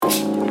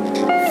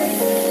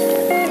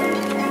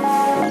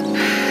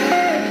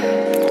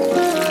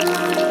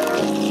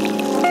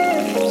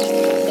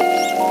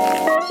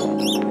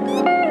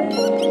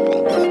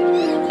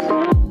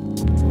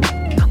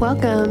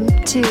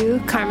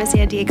to Karma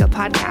San Diego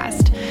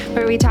podcast,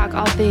 where we talk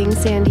all things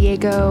San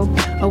Diego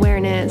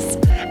awareness,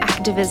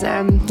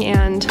 activism,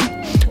 and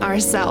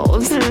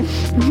ourselves.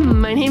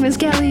 My name is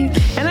Kelly.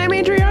 And I'm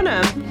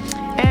Adriana.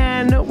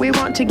 And we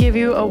want to give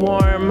you a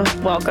warm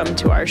welcome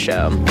to our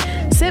show.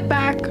 Sit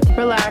back,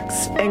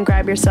 relax, and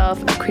grab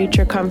yourself a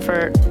creature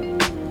comfort,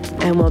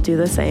 and we'll do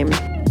the same.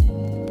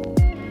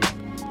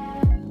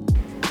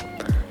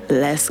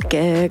 Let's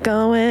get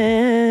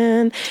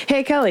going.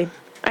 Hey, Kelly,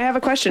 I have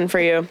a question for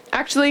you.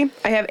 Actually,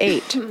 I have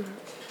 8.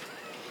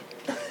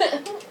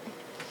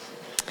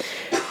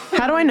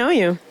 How do I know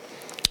you?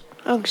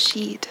 Oh,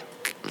 shit.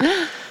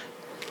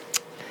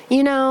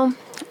 You know,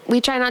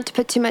 we try not to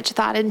put too much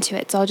thought into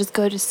it, so I'll just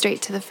go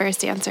straight to the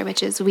first answer,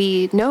 which is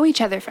we know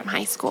each other from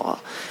high school.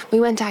 We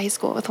went to high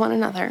school with one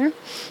another.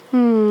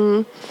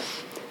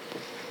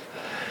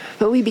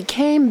 But we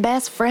became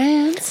best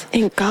friends.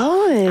 In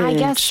college? I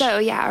guess so,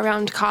 yeah,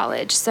 around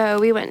college. So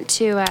we went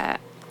to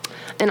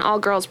an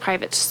all-girls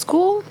private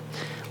school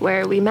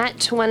where we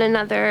met one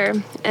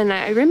another, and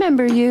I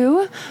remember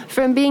you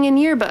from being in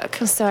yearbook.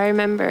 So I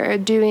remember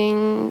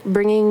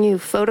bringing you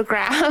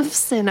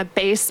photographs in a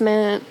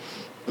basement.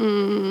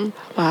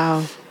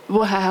 Wow.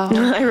 Wow.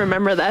 I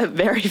remember that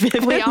very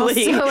vividly. We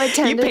also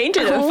attended. You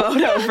painted a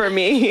photo for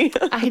me.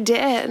 I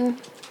did.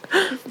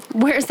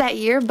 Where's that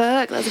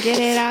yearbook? Let's get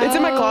it out. It's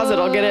in my closet.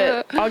 I'll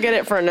get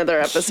it for another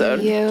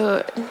episode.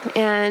 Cute.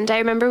 And I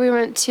remember we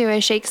went to a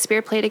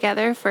Shakespeare play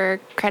together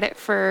for credit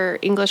for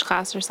English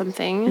class or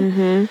something.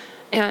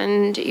 Mm-hmm.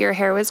 And your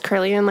hair was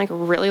curly and like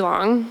really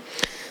long.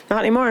 Not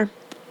anymore.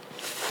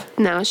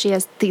 Now she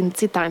has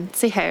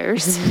teensy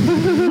hairs.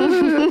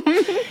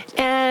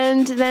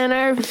 And then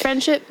our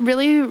friendship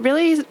really,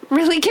 really,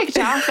 really kicked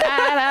off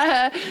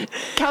at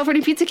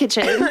California Pizza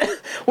Kitchen.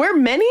 Where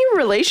many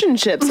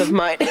relationships of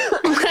mine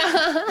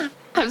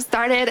have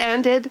started,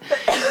 ended,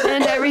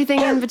 and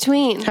everything in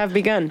between. have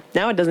begun.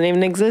 Now it doesn't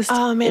even exist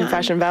in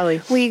Fashion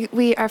Valley.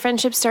 Our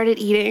friendship started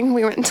eating.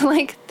 We went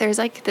to there's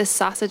this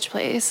sausage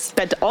place.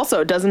 That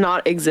also does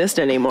not exist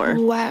anymore.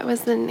 What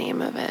was the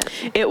name of it?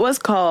 It was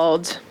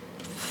called...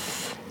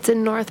 It's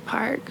in North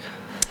Park.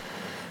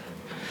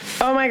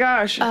 Oh my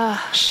gosh.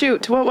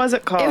 Shoot, what was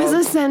it called? It was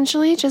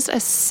essentially just a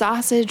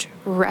sausage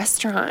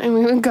restaurant. And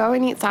we would go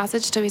and eat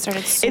sausage till we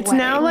started sweating. It's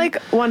now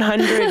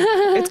 100.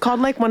 It's called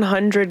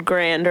 100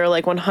 grand or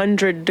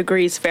 100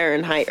 degrees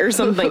Fahrenheit or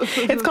something.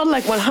 It's called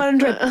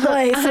 100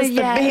 places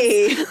to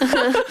be.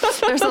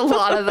 There's a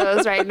lot of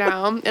those right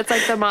now. It's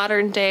like the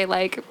modern day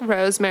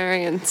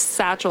Rosemary and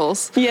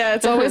Satchels. Yeah,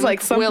 it's always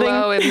something.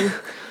 Willow and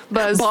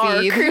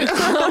BuzzFeed.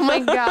 Oh my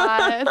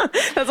god.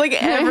 That's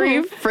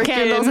every freaking...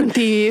 Candles and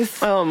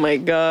teeth. Oh my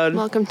god.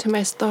 Welcome to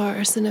my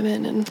store,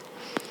 cinnamon and...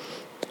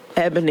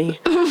 Ebony.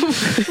 I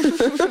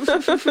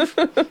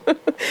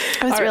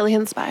was really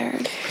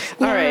inspired.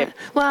 Yeah. All right.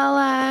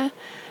 Well,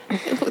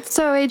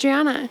 so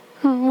Adriana,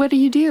 what do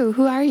you do?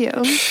 Who are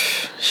you?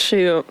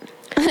 Shoot.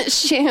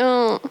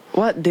 Shoot.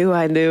 What do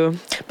I do?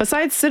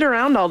 Besides sit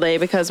around all day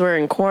because we're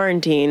in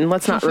quarantine.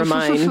 Let's not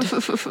remind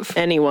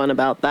anyone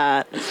about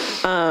that.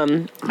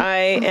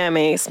 I am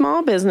a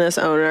small business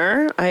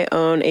owner. I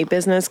own a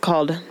business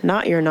called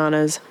Not Your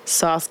Nana's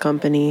Sauce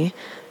Company.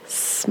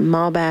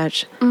 Small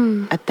batch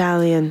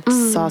Italian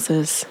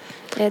sauces.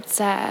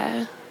 It's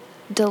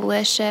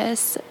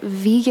delicious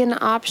vegan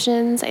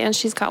options, and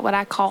she's got what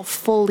I call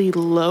fully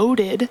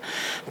loaded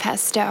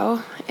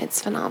pesto.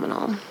 It's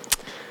phenomenal.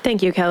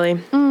 Thank you, Kelly.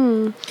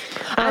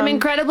 I'm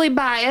incredibly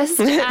biased,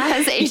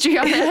 as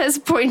Adriana has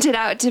pointed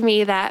out to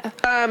me that.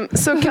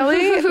 So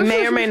Kelly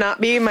may or may not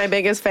be my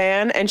biggest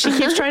fan, and she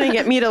keeps trying to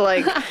get me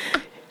to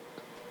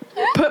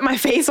put my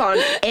face on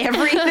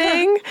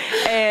everything.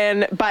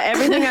 And by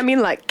everything, I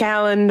mean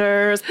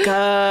calendars,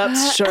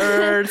 cups,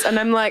 shirts. And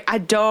I'm I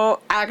don't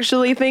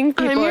actually think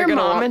people are going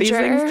to want these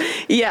things.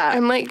 Yeah.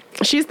 I'm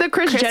she's the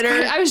Kris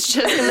Jenner. I was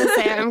just going to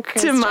say I'm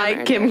Kris to Jenner.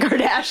 my Kim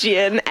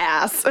Kardashian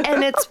ass.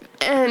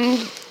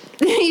 And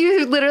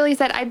you literally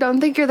said, I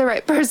don't think you're the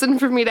right person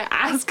for me to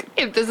ask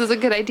if this is a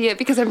good idea,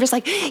 because I'm just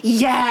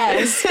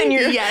yes. And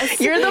yes.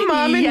 You're the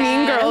mom in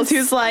Mean Girls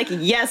who's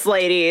yes,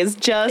 ladies,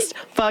 just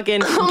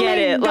fucking get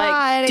it.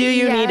 God, do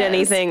you need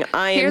anything?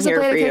 I am Here's here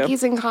for you. Here's a plate of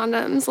cookies and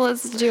condoms.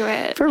 Let's do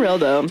it. For real,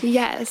 though.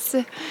 Yes.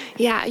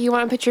 Yeah, you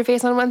want to put your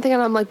face on one thing,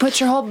 and I'm put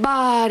your whole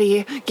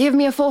body. Give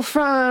me a full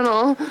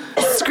frontal.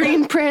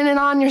 Screen print it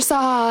on your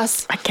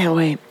sauce. I can't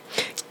wait.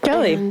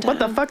 Kelly, what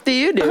the fuck do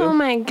you do? Oh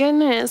my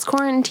goodness,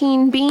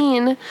 quarantine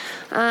bean.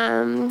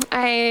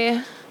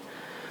 I,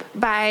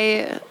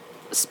 by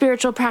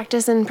spiritual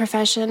practice and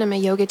profession, I'm a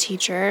yoga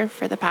teacher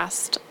for the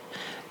past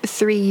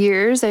 3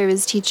 years I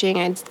was teaching.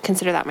 I'd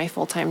consider that my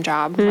full-time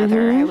job,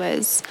 whether I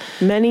was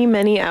Many,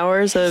 many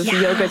hours of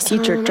yoga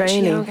teacher much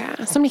training.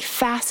 yoga, so many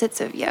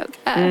facets of yoga.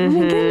 Oh my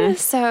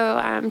goodness.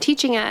 So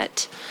teaching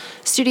at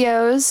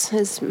studios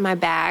is my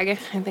bag.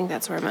 I think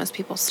that's where most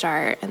people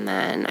start. And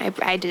then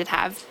I did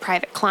have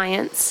private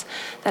clients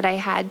that I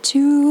had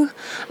to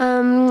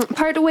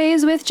part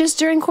ways with just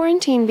during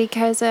quarantine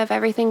because of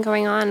everything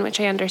going on, which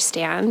I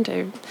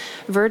understand.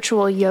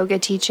 Virtual yoga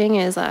teaching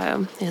is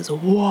wild.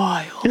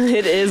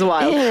 It is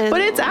wild. It is but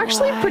it's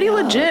actually pretty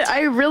wild. legit.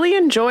 I really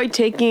enjoy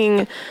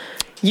taking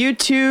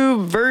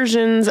YouTube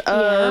versions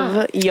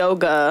of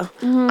yoga.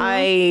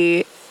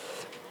 I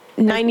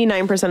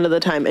 99% of the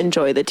time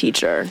enjoy the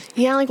teacher.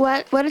 Yeah, like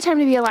what a time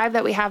to be alive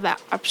that we have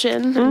that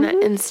option and that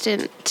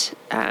instant.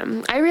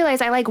 I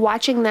realize I like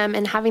watching them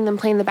and having them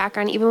play in the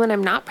background even when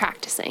I'm not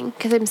practicing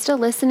because I'm still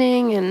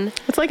listening and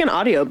It's like an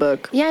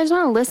audiobook. yeah, I just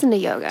want to listen to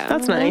yoga.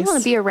 That's I nice. want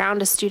to be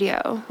around a studio.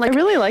 I Like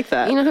really like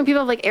that. you know how people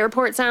have like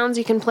airport sounds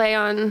you can play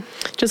on.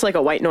 Just like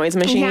a white noise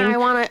machine. Yeah, I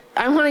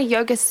want a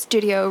yoga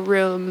studio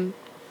room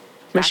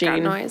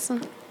background Machine. noise.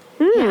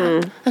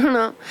 Yeah, I don't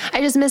know.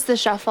 I just miss the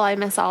shuffle. I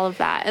miss all of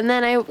that. And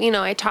then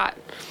I taught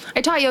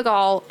yoga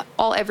all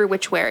every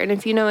which way. And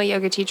if you know a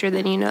yoga teacher,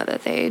 then you know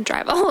that they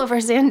drive all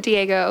over San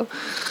Diego.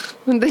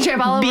 They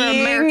drive all over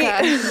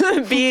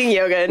America. Being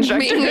yoga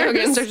instructors. Being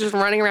yoga instructors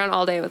running around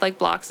all day with like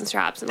blocks and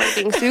straps and like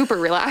being super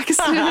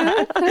relaxed.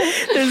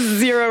 There's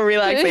zero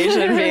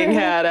relaxation being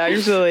had,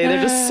 actually.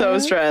 They're just so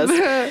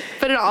stressed.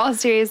 But in all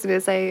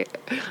seriousness, I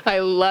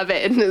love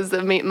it. And it's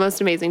the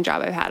most amazing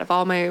job I've had of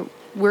all my.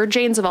 We're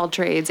Janes of all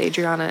trades,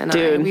 Adriana and I.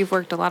 Dude. We've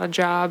worked a lot of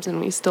jobs and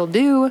we still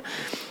do.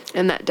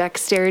 And that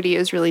dexterity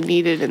is really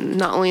needed, and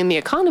not only in the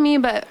economy,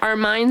 but our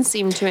minds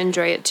seem to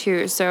enjoy it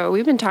too. So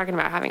we've been talking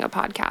about having a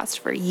podcast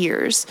for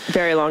years.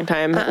 Very long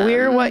time.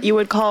 We're what you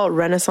would call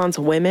Renaissance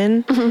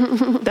women.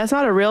 That's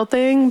not a real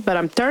thing, but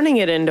I'm turning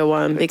it into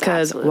one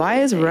because absolutely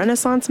why is a thing.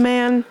 Renaissance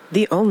man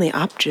the only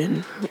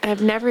option?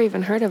 I've never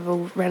even heard of a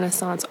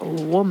Renaissance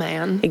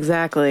woman.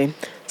 Exactly.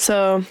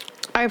 So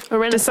I've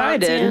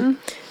decided Renaissancean.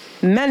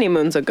 many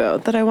moons ago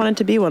that I wanted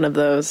to be one of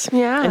those.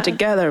 Yeah. And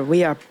together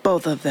we are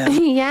both of them.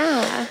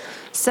 Yeah.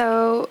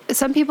 So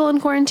some people in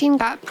quarantine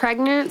got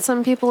pregnant.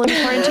 Some people in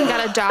quarantine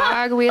got a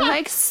dog. We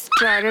like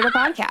started a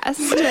podcast.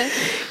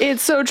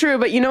 It's so true,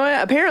 but you know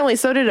what? Apparently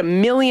so did a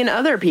million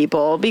other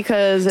people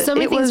because So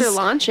many it things was, are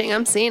launching.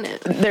 I'm seeing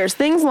it. there's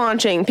things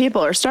launching.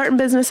 People are starting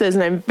businesses,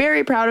 and I'm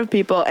very proud of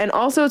people. And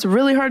also, it's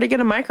really hard to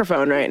get a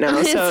microphone right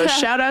now. So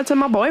shout out to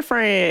my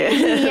boyfriend.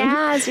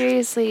 Yeah,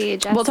 seriously.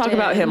 Justin. We'll talk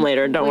about him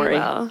later. Don't worry.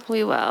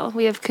 We will.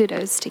 We have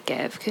kudos to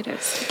give.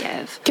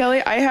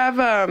 Kelly, I have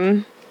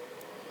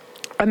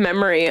a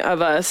memory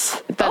of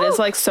us that is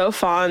like so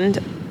fond,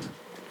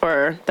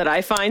 or that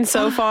I find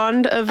so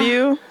fond of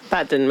you.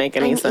 That didn't make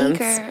any I'm sense.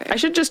 eager. I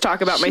should just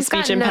talk about my She's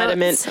got speech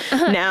impediment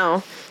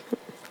now.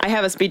 I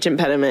have a speech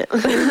impediment.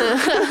 And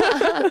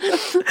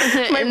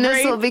this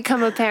brain- will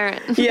become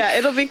apparent. Yeah,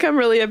 it'll become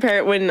really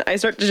apparent when I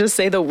start to just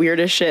say the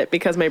weirdest shit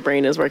because my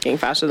brain is working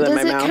faster than Does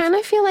my it mouth. kind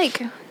of feel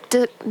like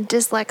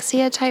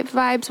dyslexia type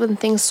vibes when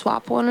things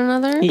swap one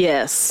another?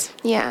 Yes.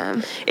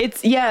 Yeah.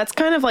 It's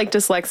kind of like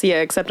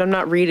dyslexia, except I'm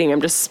not reading,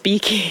 I'm just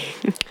speaking.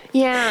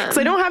 Yeah. Because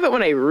I don't have it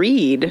when I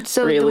read,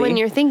 So really. when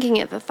you're thinking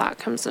it, the thought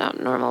comes out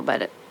normal,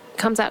 but it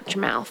comes out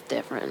your mouth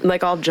different.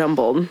 like all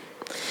jumbled.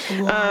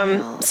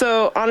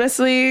 So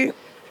honestly,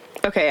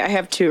 okay, I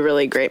have two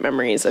really great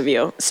memories of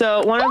you.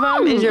 So one of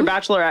them is your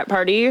bachelorette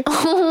party.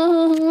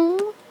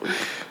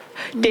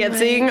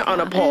 Dancing on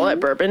a pole at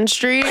Bourbon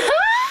Street.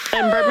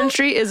 And Bourbon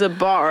Street is a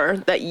bar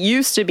that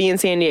used to be in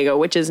San Diego,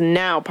 which is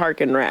now Park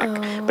and Rec.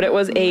 But it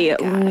was a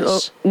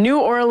gosh. New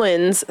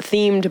Orleans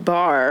themed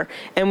bar,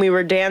 and we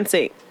were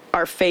dancing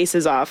our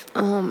faces off.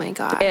 Oh my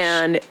gosh.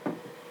 And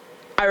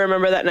I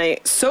remember that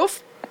night so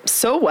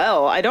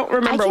well. I don't I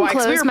remember can why,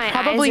 'cause close we were my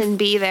probably eyes and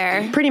be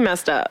there. pretty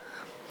messed up.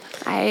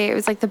 It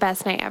was like the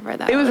best night ever,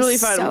 though. It was really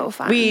fun. So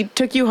fun. We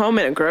took you home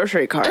in a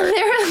grocery cart. There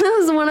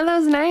was one of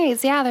those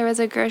nights. Yeah, there was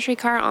a grocery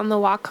cart on the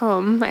walk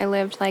home. I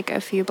lived like a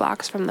few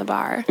blocks from the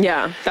bar.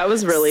 Yeah, that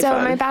was really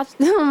fun.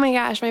 Oh my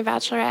gosh, my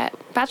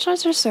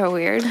bachelorettes are so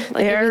weird. Like if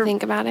They're you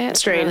think about it, it's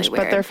strange, really but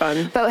weird. they're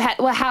fun. But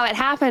how it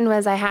happened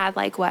was I had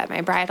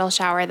my bridal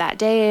shower that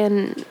day,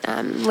 and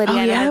Lydia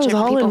and yeah, a it bunch was of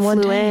all in people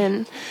one flew day.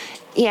 in.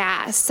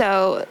 Yeah,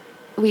 so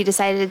we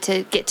decided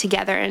to get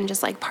together and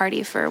just like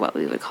party for what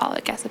we would call, I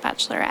guess, a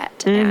bachelorette.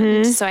 Mm-hmm.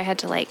 And so I had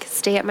to like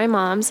stay at my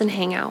mom's and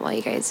hang out while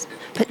you guys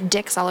put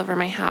dicks all over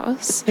my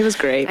house. It was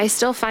great. I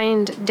still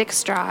find dick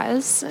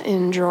straws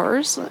in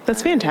drawers.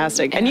 That's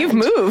fantastic. And you've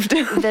moved.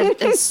 In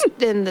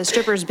the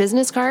stripper's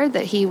business card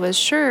that he was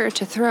sure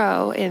to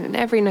throw in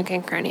every nook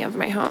and cranny of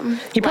my home.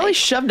 He probably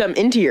shoved them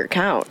into your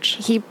couch.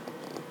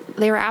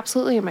 They were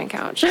absolutely on my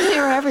couch. They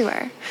were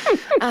everywhere.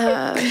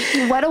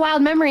 What a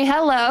wild memory.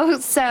 Hello.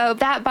 So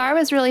that bar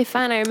was really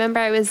fun. I remember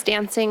I was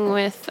dancing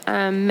with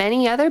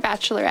many other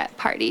bachelorette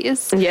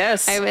parties.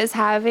 Yes. I was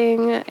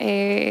having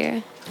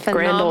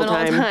Grand old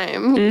phenomenal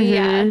time. time.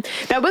 Yeah.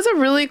 That was a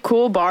really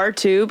cool bar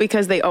too,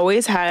 because they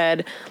always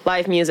had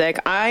live music.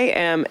 I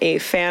am a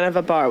fan of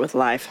a bar with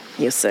live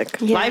music.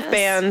 Yes. Live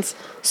bands,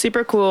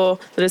 super cool.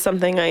 That is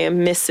something I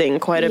am missing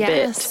quite a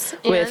Yes,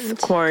 bit with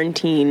and-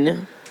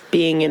 quarantine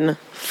being in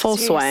full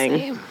swang.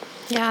 Seriously.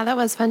 Yeah, that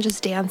was fun,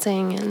 just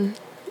dancing and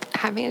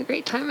having a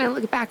great time. I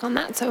look back on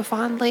that so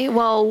fondly.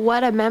 Well,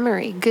 what a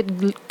memory.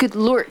 Good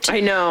lord. I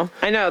know.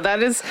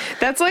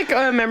 That's like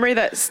a memory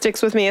that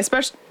sticks with me,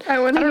 especially. I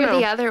want to don't hear know.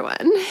 the other one.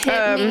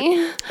 Hit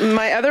me.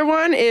 My other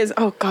one is,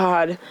 oh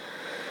God,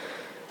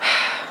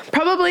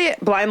 probably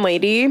Blind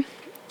Lady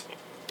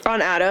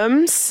on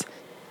Adams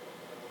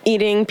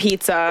eating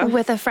pizza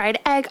With a fried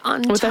egg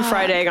on top. with a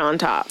fried egg on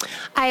top.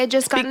 I had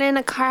just gotten in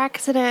a car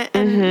accident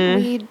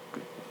and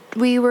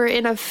we were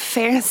in a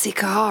fancy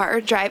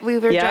car drive. We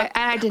were Yeah.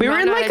 I did We not were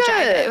in know how like to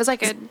drive a- it. It was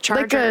like a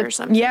Charger or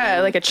something. Yeah,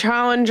 like a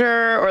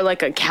Challenger or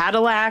like a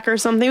Cadillac or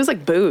something. It was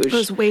like bouge. It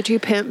was way too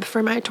pimp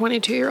for my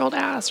 22-year-old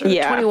ass or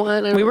yeah, 21.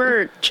 I don't we know.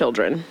 were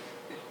children.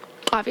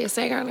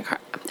 Obviously I got in a car.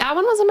 That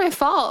one wasn't my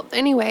fault.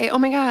 Anyway, oh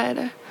my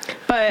God.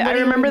 But I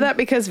remember that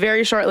because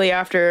very shortly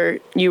after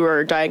you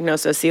were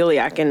diagnosed as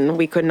celiac and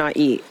we could not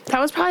eat. That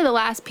was probably the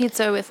last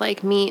pizza with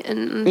like meat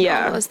and all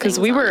Yeah, those because things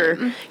we on were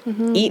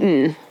it.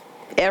 eating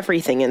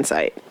everything in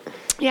sight.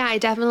 Yeah, I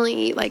definitely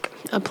eat like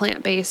a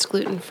plant-based,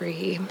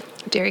 gluten-free,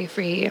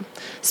 dairy-free,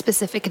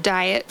 specific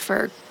diet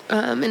for,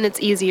 and it's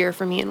easier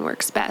for me and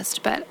works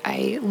best. But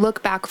I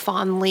look back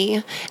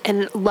fondly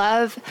and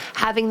love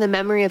having the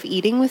memory of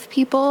eating with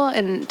people.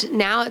 And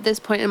now at this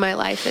point in my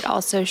life, it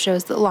also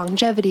shows the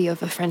longevity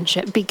of a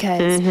friendship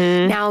because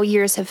now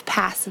years have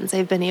passed since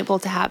I've been able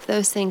to have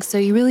those things. So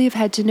you really have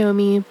had to know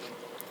me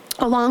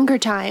a longer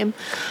time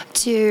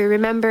to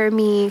remember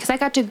me, because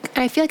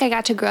I feel like I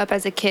got to grow up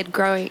as a kid,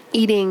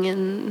 eating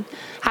and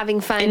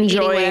having fun,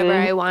 eating whatever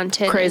I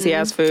wanted, crazy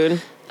and, ass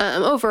food.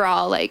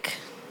 overall, like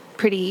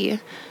pretty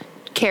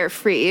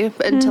carefree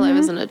until I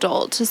was an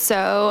adult.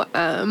 So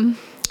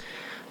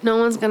no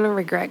one's gonna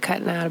regret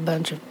cutting out a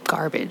bunch of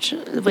garbage,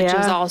 which is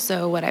Yeah.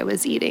 also what I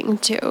was eating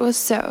too.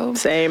 So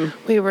Same.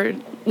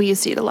 we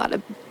used to eat a lot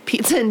of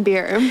pizza and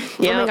beer. Oh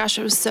Yeah. my gosh,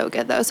 it was so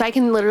good though. So I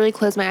can literally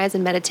close my eyes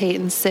and meditate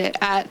and sit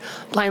at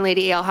Blind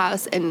Lady Ale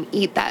House and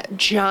eat that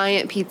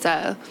giant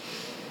pizza.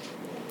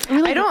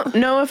 I don't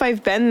know if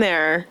I've been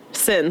there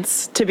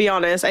since, to be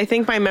honest. I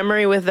think my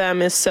memory with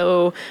them is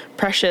so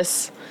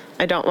precious.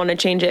 I don't want to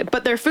change it.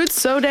 But their food's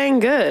so dang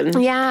good.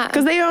 Yeah.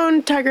 Because they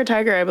own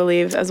Tiger, I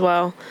believe, as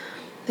well.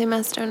 They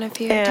must own a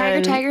few.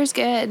 And- Tiger's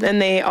good. And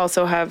they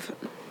also have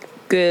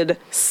good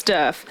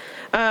stuff.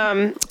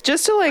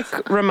 Just to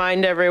like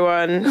remind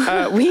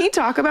everyone, we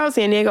talk about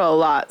San Diego a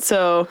lot.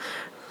 So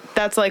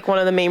that's like one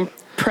of the main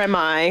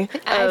premi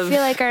I of, feel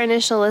like our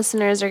initial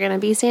listeners are going to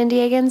be San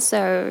Diegans,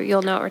 so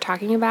you'll know what we're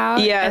talking about.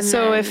 yeah. And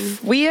So then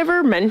if we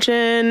ever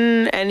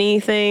mention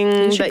anything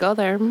you should that go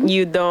there.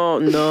 you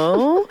don't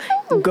know,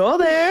 go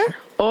there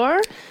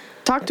or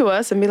talk to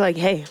us and be like,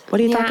 hey, what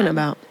are you Yeah. talking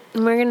about?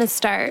 And we're going to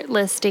start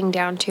listing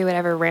down to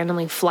whatever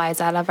randomly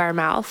flies out of our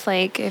mouth.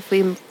 Like if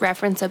we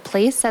reference a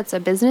place that's a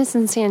business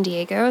in San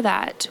Diego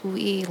that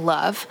we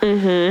love,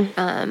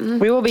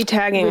 We will be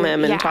tagging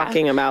them and yeah.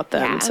 talking about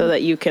them Yeah. so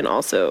that you can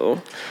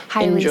also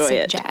highly enjoy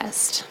it.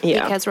 suggest.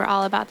 Yeah. Because we're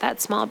all about that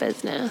small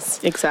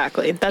business.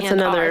 Exactly. That's And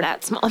another are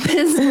that small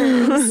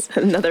business.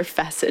 another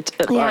facet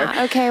of Yeah.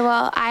 our. Okay.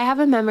 Well, I have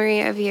a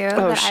memory of you that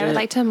I shit. would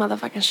like to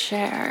motherfucking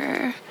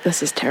share.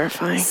 This is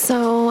terrifying.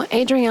 So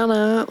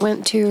Adriana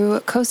went to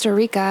Costa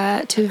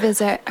Rica to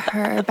visit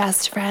her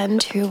best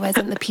friend who was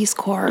in the Peace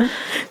Corps.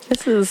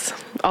 This is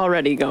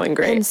already going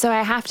great. And so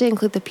I have to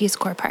include the Peace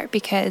Corps part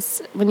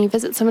because when you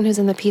visit someone who's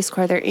in the Peace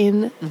Corps, they're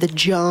in the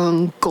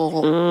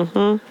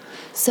jungle.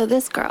 So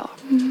this girl,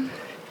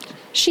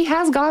 she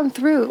has gone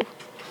through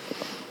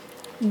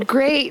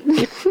great,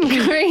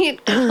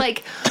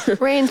 like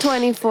rain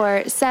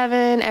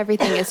 24/7.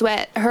 Everything is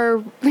wet.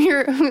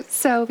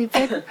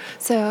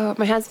 So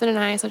my husband and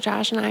I, so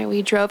Josh and I,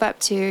 we drove up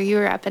to. You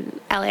were up in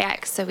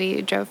LAX, so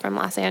we drove from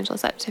Los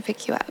Angeles up to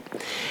pick you up,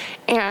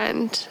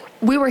 and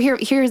we were here.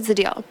 Here's the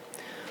deal.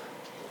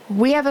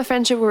 We have a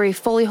friendship where we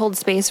fully hold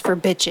space for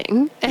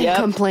bitching and Yep.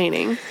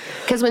 complaining,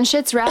 because when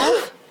shit's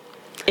rough,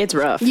 It's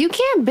rough. you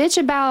can't bitch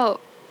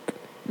about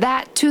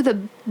that to the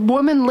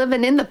woman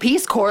living in the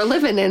Peace Corps,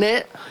 living in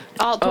it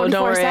all 24/7. Oh,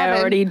 don't worry. I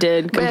already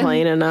did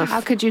complain enough.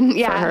 How could you?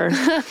 Yeah, for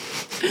her.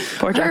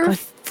 Poor her Jacqueline.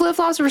 flip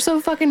flops were so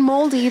fucking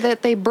moldy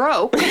that they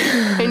broke,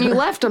 and you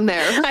left them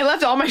there. I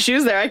left all my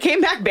shoes there. I came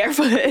back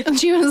barefoot. And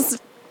she was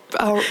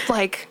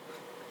like.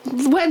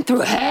 Went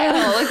through hell.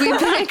 Like we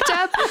picked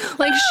up,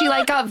 like she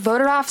like got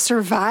voted off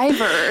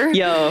Survivor.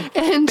 Yo,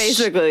 And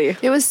basically.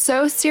 it was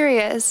so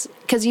serious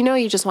because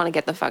you just want to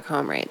get the fuck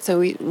home, right? So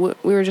we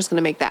were just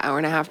gonna make that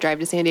hour-and-a-half drive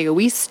to San Diego.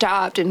 We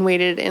stopped and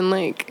waited in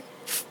like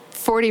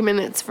 40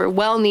 minutes for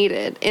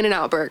well-needed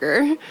In-N-Out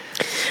burger.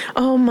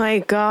 Oh my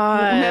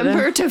God.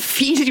 Remember to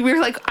feed? We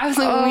were like, I was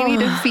like, we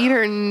need to feed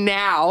her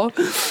now,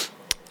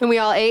 and we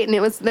all ate, and it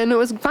was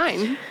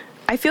fine.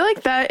 I feel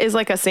like that is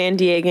like a San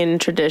Diegan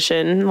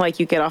tradition. Like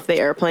you get off the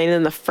airplane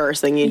and the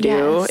first thing you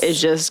do is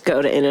just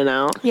go to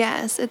In-N-Out.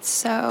 Yes, it's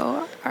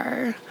so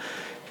our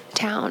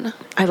town.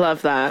 I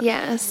love that.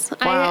 Yes.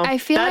 Wow. I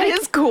feel that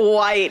like is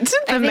quite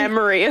the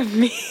memory of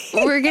me.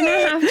 we're going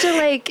to have to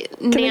like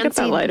Can Nancy. I get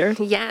that lighter?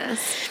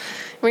 Yes.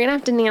 We're going to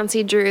have to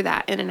Nancy Drew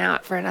that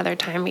In-N-Out for another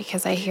time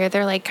because I hear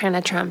they're like kind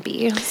of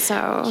Trumpy.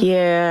 So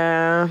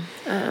yeah.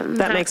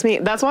 That makes me,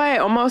 that's why I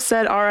almost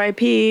said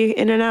R.I.P.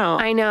 In-N-Out.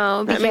 I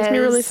know. That makes me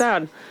really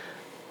sad.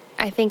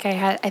 I think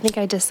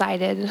I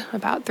decided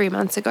about 3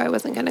 months ago I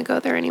wasn't going to go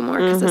there anymore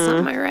because of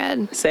something I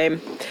read. Same.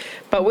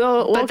 But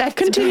we'll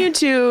continue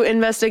to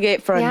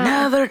investigate for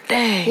another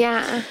day.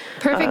 Yeah.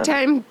 Perfect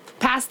time.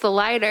 Past the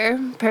lighter.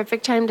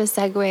 Perfect time to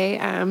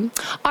segue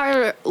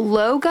our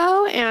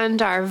logo and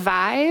our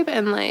vibe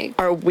and like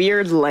our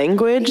weird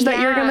language that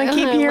you're gonna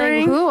keep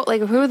hearing.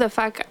 Who the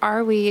fuck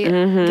are we?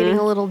 Getting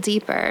a little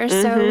deeper.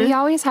 So we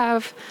always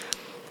have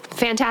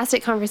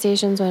fantastic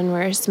conversations when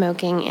we're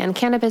smoking, and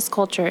cannabis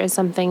culture is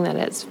something that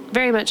is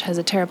very much has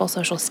a terrible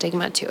social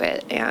stigma to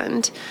it.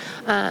 And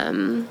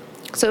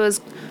so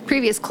as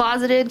previous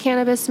closeted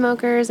cannabis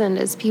smokers and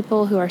as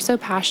people who are so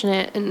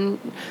passionate and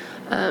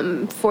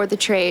for the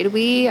trade,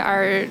 we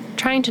are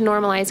trying to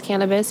normalize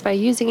cannabis by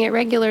using it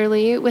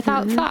regularly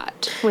without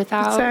thought,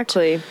 without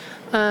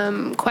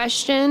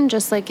question,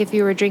 just like if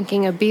you were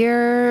drinking a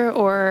beer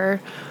or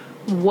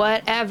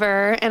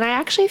whatever. And I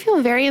actually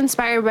feel very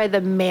inspired by the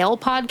male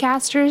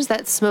podcasters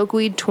that smoke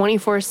weed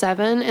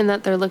 24/7 and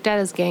that they're looked at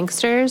as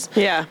gangsters.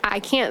 Yeah. I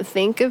can't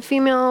think of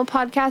female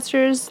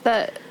podcasters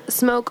that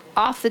smoke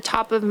off the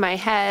top of my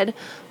head,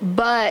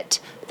 but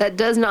that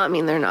does not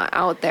mean they're not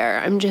out there.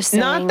 I'm just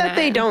saying not that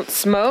they don't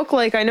smoke.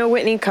 Like I know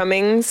Whitney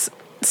Cummings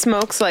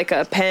smokes like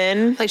a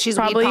pen. Like she's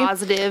probably weed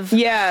positive.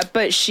 Yeah,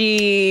 but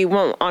she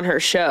won't on her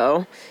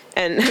show.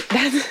 And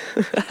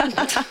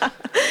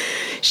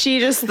she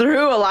just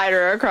threw a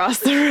lighter across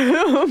the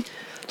room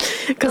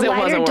because the it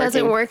lighter wasn't working.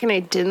 doesn't work, and I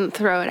didn't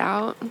throw it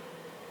out.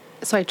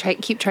 So I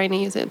keep trying to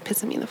use it,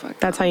 pissing me the fuck off.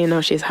 That's how you know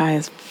she's high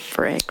as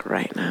frick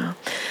right now.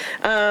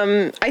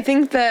 I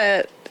think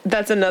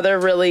that's another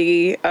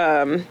really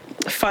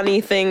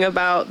funny thing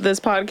about this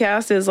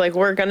podcast is like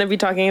we're going to be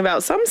talking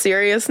about some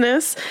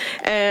seriousness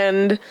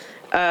and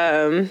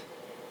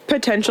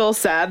potential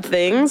sad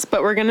things,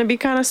 but we're going to be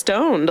kind of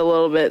stoned a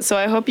little bit. So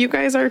I hope you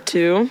guys are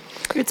too.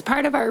 It's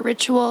part of our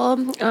ritual.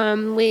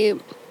 We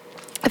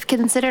have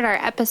considered our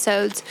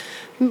episodes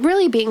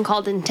really being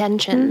called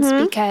intentions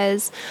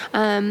because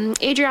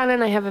Adriana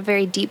and I have a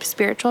very deep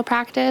spiritual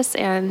practice,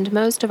 and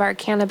most of our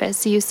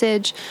cannabis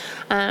usage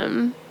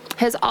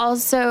has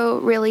also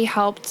really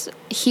helped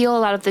heal a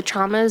lot of the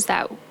traumas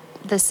that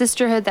the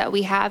sisterhood that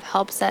we have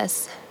helps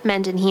us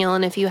mend and heal.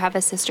 And if you have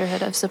a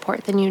sisterhood of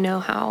support, then you know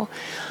how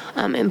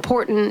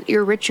important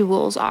your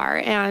rituals are.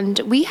 And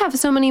we have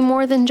so many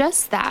more than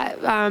just that.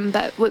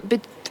 But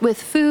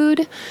with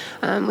food,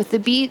 with the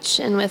beach,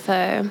 and with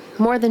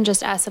more than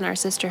just us and our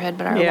sisterhood,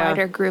 but our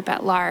wider group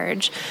at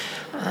large,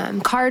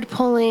 card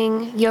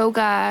pulling,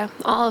 yoga,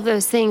 all of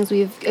those things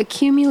we've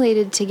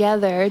accumulated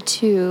together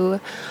to...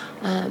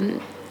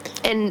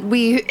 And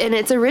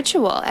it's a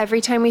ritual.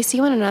 Every time we see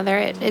one another,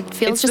 it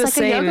feels just like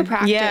a yoga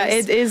practice. Yeah,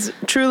 it is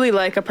truly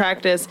like a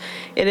practice.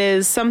 It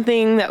is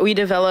something that we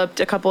developed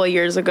a couple of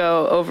years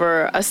ago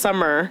over a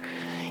summer.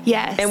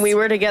 Yes. And we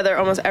were together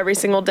almost every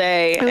single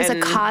day. It was a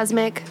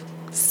cosmic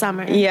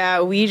summer.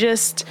 Yeah, we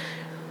just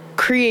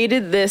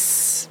created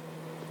this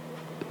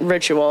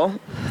ritual,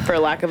 for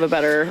lack of a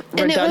better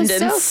redundance.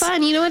 And it was so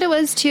fun. You know what it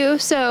was too?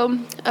 So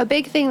a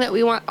big thing that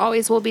we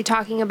will be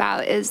talking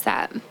about is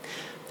that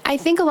I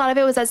think a lot of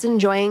it was us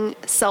enjoying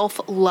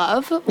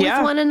self-love with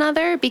one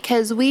another,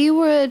 because we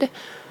would,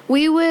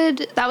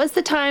 that was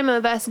the time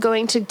of us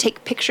going to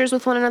take pictures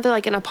with one another,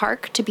 like in a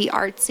park, to be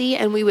artsy,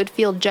 and we would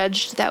feel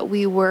judged that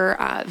we were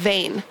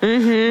vain.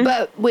 Mm-hmm.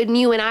 But when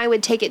you and I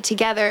would take it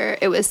together,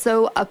 it was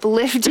so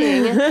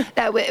uplifting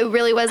that it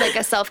really was like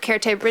a self-care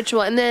type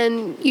ritual. And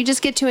then you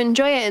just get to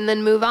enjoy it and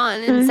then move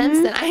on. And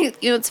since then,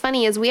 what's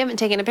funny is we haven't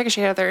taken a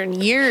picture together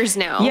in years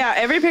now. Yeah,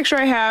 every picture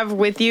I have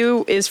with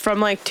you is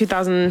from like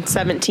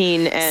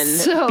 2017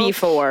 and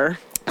before.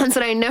 That's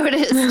what I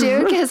noticed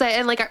too, because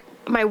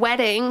my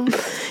wedding.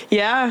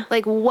 Yeah.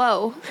 Like,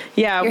 whoa.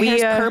 Yeah, your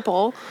hair's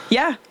purple.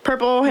 Yeah,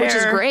 purple hair. Which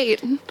is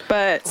great.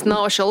 But it's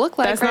not what she'll look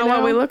like. That's not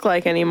what we look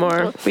like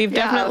anymore. We've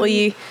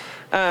definitely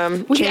changed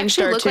our tune.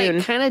 We look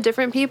like kind of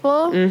different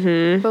people,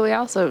 but we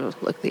also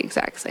look the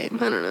exact same.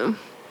 I don't know.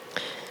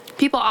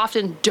 People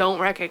often don't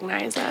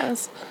recognize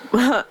us.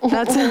 I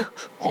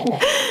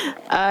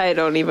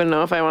don't even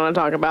know if I want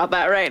to talk about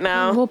that right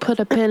now. We'll put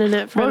a pin in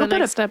it for the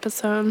next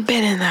episode.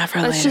 Pin in that for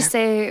later. Let's just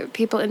say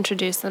people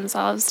introduce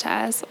themselves to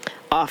us.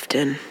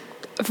 Often.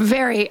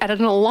 At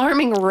an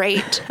alarming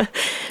rate.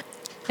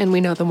 And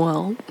we know them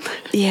well.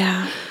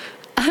 Yeah.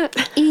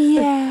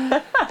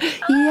 Yeah.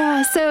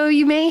 So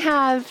you may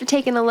have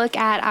taken a look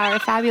at our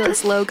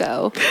fabulous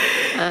logo.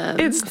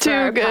 It's too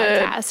our good.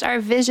 Podcast. Our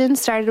vision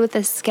started with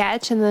a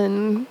sketch, and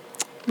then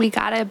we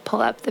gotta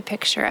pull up the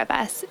picture of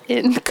us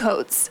in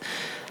coats,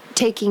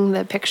 taking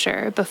the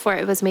picture before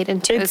it was made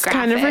into a graphic. It's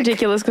kind of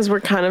ridiculous because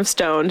we're kind of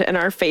stoned and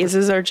our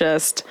faces are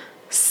just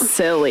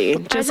silly.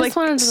 Just like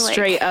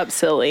straight up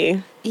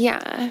silly.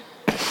 Yeah.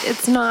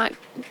 It's not,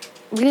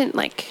 we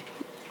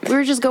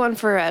were just going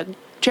for a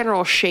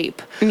general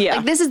shape. Yeah.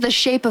 Like, this is the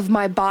shape of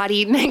my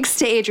body next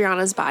to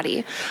Adriana's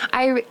body.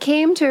 I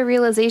came to a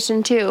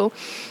realization too.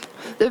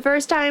 The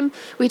first time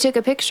we took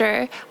a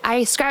picture,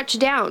 I scratched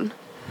down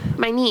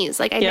my knees.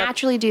 Like, I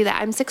naturally do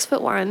that. I'm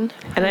 6'1",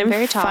 and I'm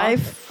very tall.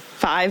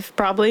 5'5"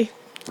 probably.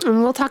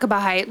 And we'll talk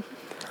about height.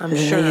 I'm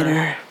Later.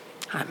 sure.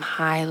 I'm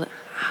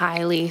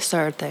highly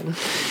certain.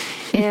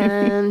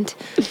 And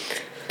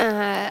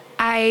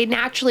I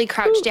naturally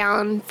crouch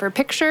down for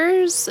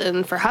pictures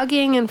and for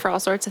hugging and for all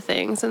sorts of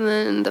things. And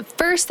then the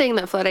first thing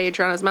that flooded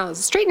Adriana's mouth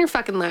is straighten your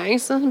fucking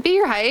legs, be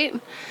your height.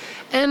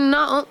 And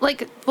not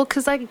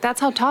because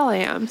that's how tall I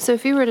am. So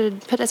if you were to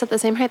put us at the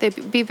same height,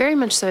 they'd be very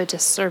much so a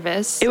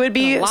disservice. It would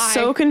be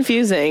so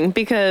confusing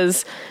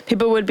because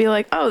people would be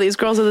like, oh, these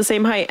girls are the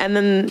same height. And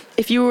then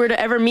if you were to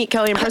ever meet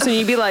Kelly in person,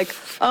 you'd be like,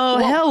 oh,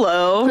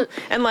 hello.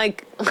 And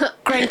like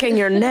cranking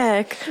your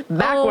neck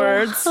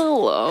backwards.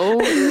 Oh,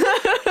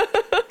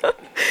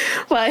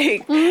 hello.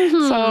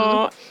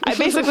 So I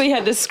basically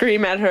had to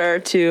scream at her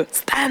to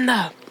stand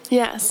up.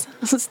 Yes.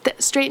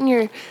 Straighten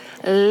your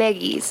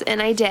leggies, and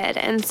I did,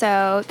 and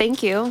so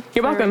thank you.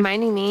 You're welcome.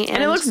 Reminding me,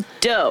 and it looks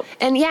dope.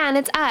 And and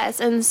it's us,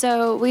 and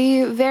so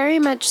we very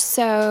much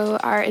so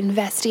are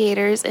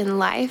investigators in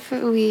life.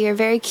 We are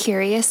very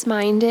curious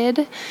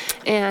minded,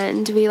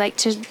 and we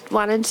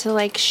wanted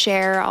to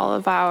share all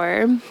of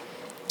our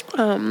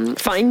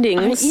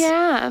findings.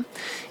 Yeah,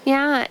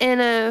 in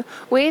a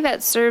way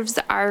that serves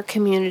our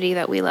community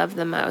that we love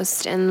the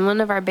most. And one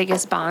of our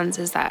biggest bonds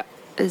is that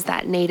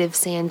native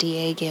San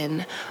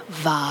Diegan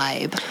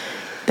vibe.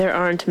 There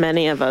aren't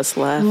many of us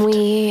left.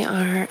 We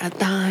are a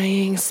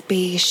dying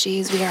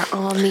species. We are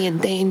on the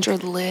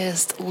endangered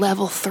list,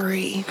 level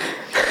 3.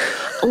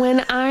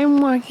 When I'm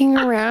walking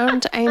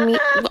around,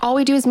 all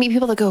we do is meet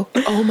people that go,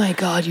 oh my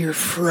God, you're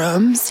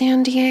from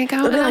San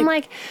Diego? And I'm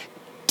like,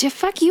 the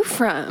fuck you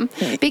from?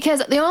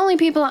 Because the only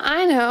people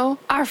I know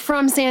are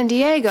from San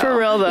Diego. For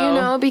real,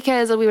 though.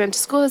 Because we went to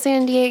school with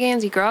San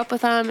Diegans, you grow up with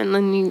them, and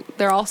then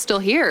they're all still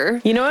here.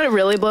 You know what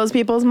really blows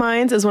people's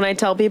minds is when I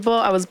tell people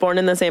I was born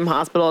in the same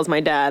hospital as my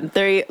dad.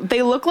 They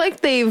look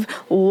like they've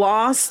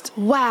lost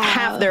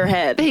half their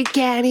head. They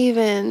can't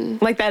even.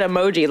 Like that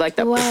emoji, like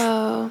the.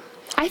 Whoa.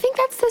 I think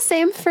that's the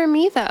same for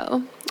me,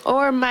 though.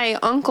 Or my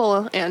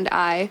uncle and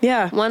I.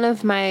 Yeah. One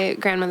of my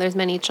grandmother's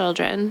many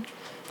children.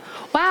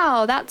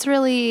 Wow, that's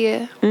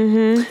really...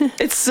 Mm-hmm.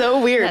 It's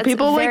so weird. That's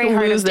People very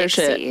hard lose of their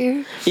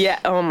Dixie. shit. Yeah.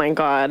 Oh my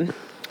God.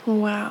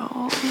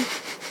 Wow.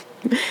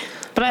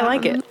 But I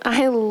like it.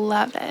 I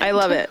love it. I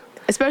love it.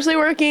 Especially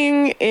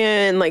working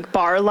in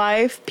bar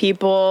life,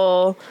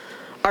 people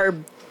are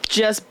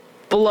just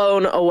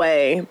blown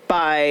away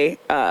by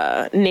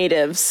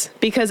natives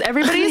because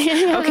everybody's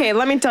okay.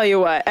 Let me tell you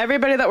what.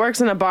 Everybody that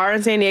works in a bar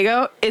in San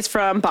Diego is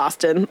from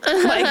Boston.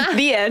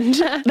 The end.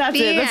 That's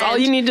it. That's all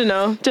you need to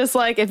know. Just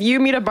if you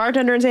meet a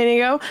bartender in San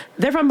Diego,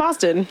 they're from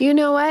Boston. You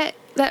know what?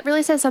 That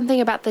really says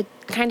something about the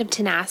kind of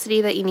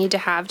tenacity that you need to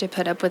have to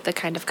put up with the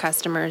kind of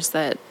customers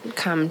that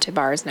come to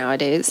bars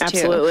nowadays, too.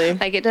 Absolutely.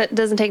 It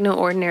doesn't take no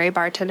ordinary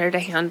bartender to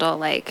handle,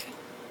 the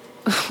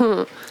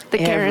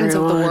Karens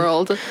of the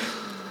world.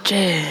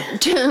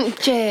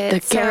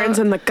 The Karens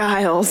and the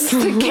Kyles.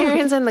 The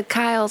Karens and the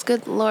Kyles,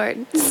 good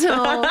Lord. So,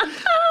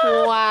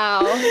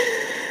 wow.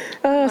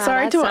 Oh,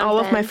 sorry to all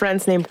of my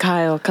friends named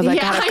Kyle, because I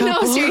got a couple. I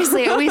know,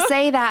 seriously. We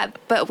say that,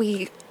 but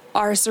we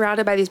are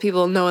surrounded by these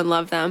people, know and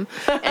love them.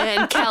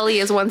 And Kelly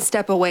is one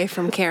step away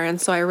from Karen,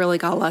 so I really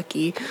got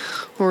lucky.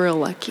 Real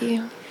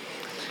lucky.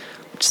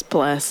 Just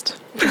blessed.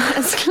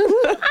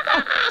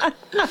 Oh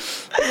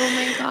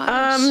my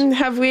gosh.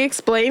 Have we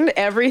explained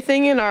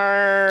everything in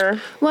our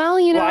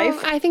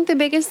life? I think the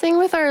biggest thing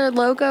with our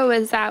logo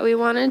is that we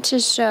wanted to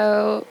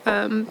show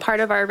part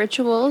of our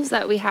rituals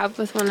that we have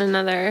with one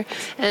another.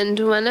 And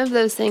one of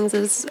those things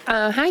is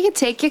how you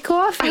take your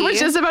coffee. I was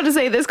just about to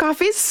say, this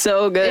coffee is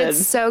so good.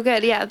 It's so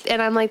good, yeah. And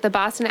I'm the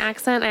Boston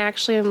accent, I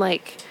actually am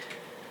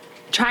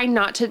trying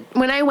not to.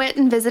 When I went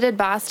and visited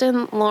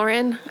Boston,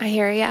 Lauren, I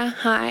hear ya.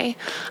 Hi.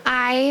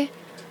 I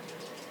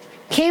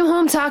came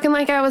home talking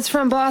like I was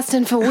from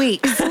Boston for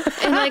weeks,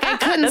 and I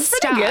couldn't That's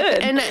stop. good.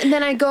 And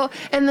then I go,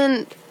 and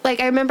then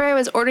I remember I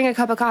was ordering a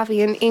cup of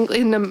coffee in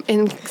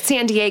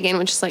San Diegan,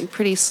 which is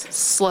pretty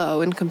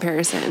slow in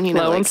comparison.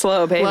 Low and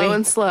slow, baby. Low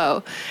and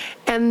slow,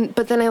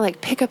 but then I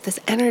pick up this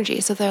energy.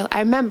 So I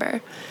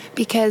remember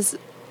because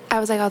I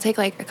was I'll take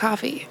a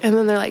coffee, and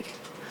then they're like,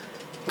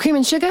 cream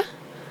and sugar.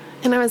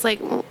 And I was like,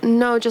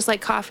 no, just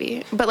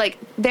coffee. But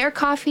their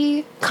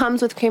coffee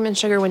comes with cream and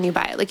sugar when you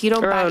buy it. You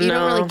don't buy, you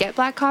don't really get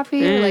black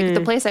coffee.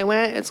 The place I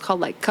went, it's called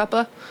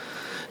Cuppa.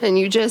 And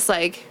you just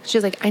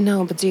she's like, I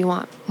know, but do you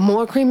want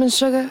more cream and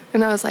sugar?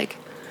 And I was like,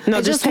 no,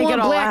 I just take want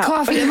it all black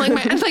out. coffee. And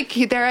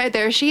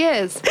there she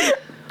is.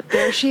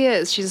 there she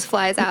is. She just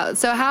flies out.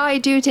 So how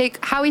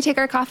we take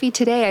our coffee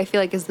today, I feel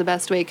like is the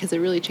best way because it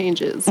really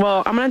changes.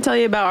 Well, I'm going to tell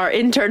you about our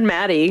intern,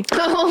 Maddie.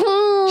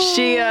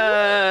 She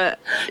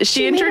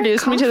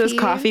introduced me to this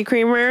coffee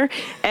creamer,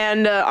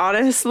 and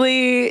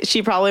honestly,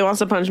 she probably wants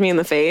to punch me in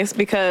the face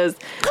because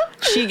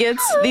she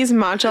gets these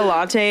matcha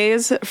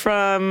lattes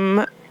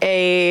from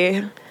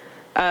a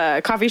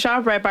coffee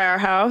shop right by our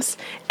house,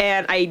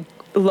 and I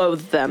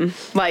loathe them.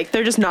 Like,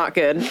 they're just not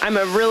good. I'm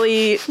a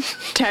really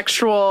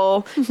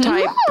textural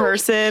type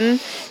person,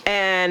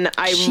 and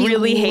I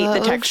really hate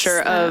the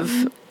texture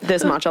of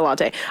this matcha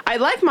latte. I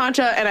like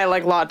matcha and I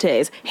like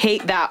lattes.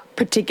 Hate that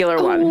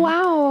particular one.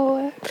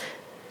 Wow.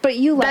 But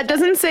you love that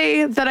doesn't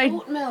say that I.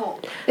 Oat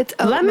milk. It's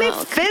oat Let milk.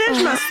 me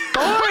finish my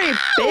story,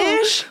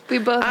 bitch. We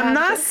both. I'm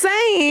not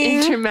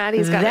saying Intern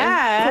Maddie's got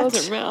that.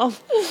 close her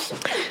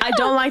mouth. I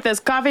don't like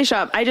this coffee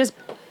shop. I just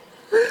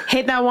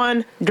hate that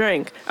one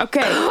drink.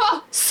 Okay.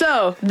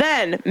 So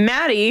then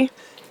Maddie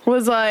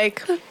was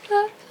like,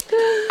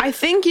 I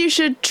think you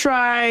should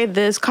try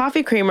this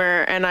coffee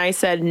creamer. And I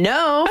said,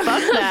 no,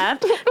 fuck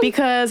that.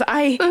 Because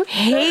I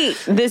hate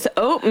this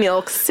oat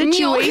milk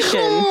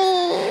situation.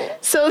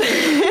 So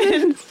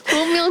then,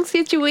 Oat milk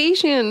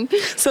situation.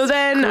 So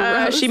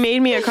then she made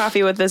me a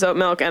coffee with this oat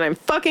milk, and I'm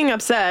fucking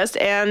obsessed.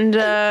 And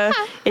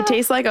it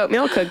tastes like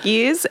oatmeal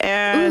cookies,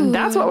 and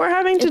that's what we're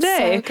having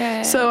today. It's so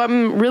good. So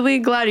I'm really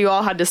glad you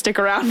all had to stick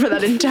around for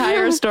that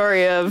entire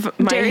story of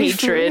my Dairy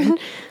hatred free.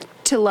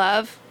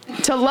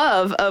 To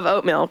love of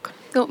oat milk.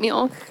 oat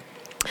milk.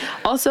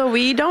 Also,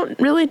 we don't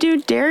really do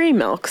dairy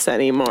milks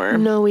anymore.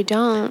 No, we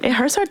don't. It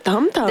hurts our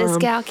thumb. This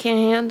gal can't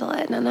handle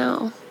it.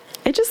 No.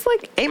 It just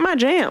ain't my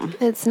jam.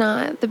 It's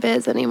not the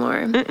biz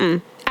anymore.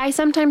 Mm-mm. I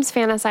sometimes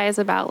fantasize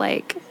about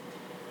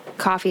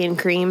coffee and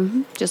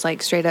cream, just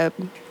straight up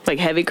Like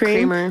heavy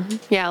cream? creamer.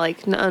 Yeah,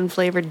 like an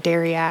unflavored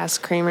dairy ass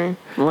creamer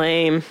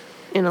Lame.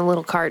 in a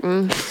little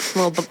carton,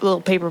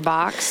 little paper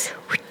box.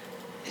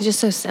 It's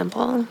just so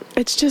simple,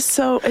 It's just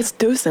it's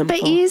too simple.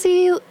 but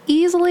easily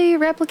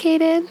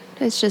replicated.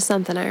 It's just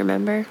something I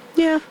remember.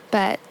 Yeah.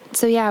 But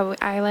so yeah,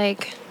 I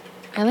like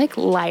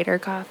lighter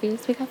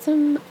coffees. We got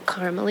some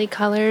caramely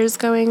colors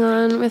going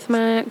on with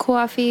my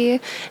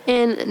coffee,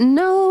 and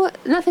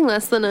nothing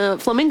less than a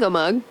flamingo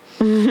mug.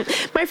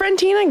 My friend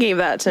Tina gave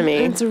that to me.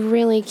 It's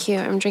really cute.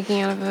 I'm drinking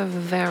out of a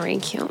very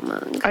cute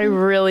mug. I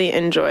really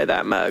enjoy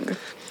that mug.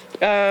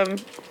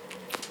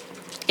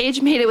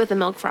 Age made it with a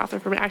milk frother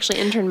from actually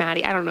intern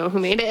Maddie. I don't know who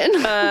made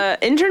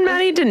it. Intern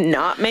Maddie did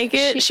not make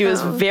it. She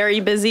was very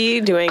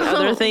busy doing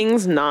other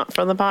things, not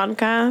for the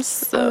podcast.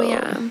 So Oh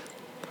yeah,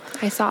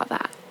 I saw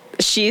that.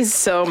 she's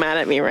so mad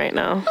at me right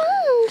now.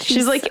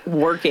 She's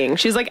working.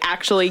 She's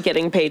actually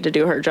getting paid to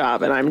do her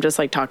job, and I'm just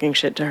talking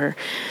shit to her.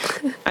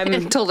 I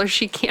told her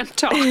she can't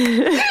talk.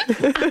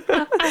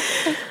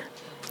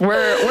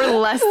 We're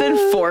less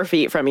than 4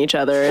 feet from each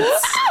other.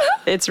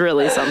 It's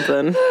really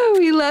something.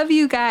 We love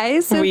you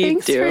guys. So We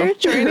thanks do. for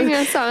joining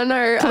us on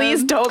our.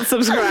 Please don't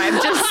subscribe.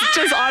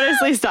 Just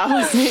honestly stop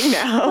listening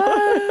now.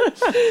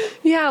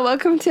 Yeah,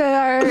 welcome to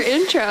our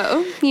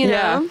intro.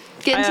 Yeah.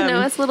 Getting to know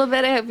us a little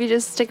bit. I hope you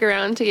just stick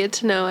around to get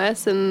to know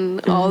us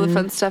and all the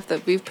fun stuff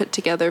that we've put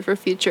together for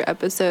future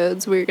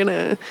episodes. We're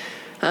gonna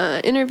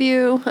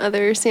interview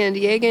other San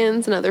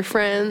Diegans and other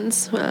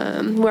friends.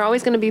 We're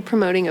always going to be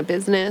promoting a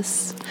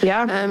business.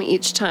 Yeah.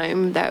 Each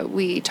time that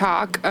we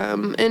talk,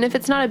 and if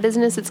it's not a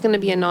business, it's going to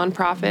be a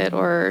nonprofit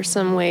or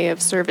some way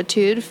of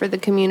servitude for the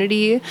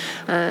community.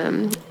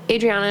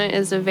 Adriana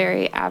is a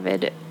very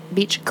avid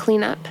beach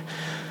cleanup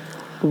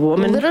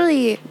Woman.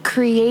 literally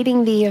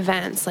creating the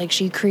events.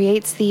 She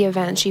creates the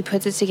event, she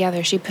puts it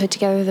together, she put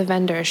together the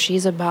vendors.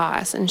 She's a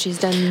boss, and she's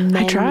done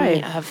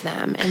many of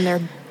them, and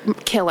they're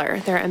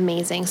killer. They're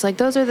amazing. So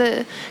those are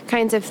the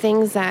kinds of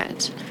things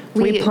that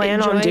we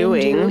plan on enjoy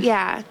doing. and do.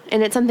 Yeah,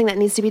 and it's something that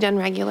needs to be done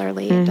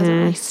regularly. It doesn't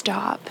really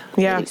stop.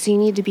 Yeah. So you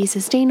need to be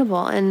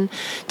sustainable. And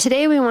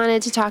today we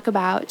wanted to talk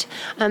about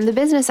the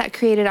business that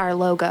created our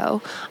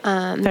logo.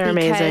 They're because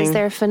amazing.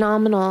 they're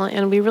phenomenal,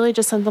 and we really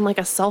just sent them a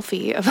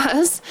selfie of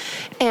us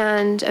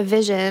and a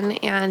vision,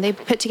 and they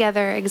put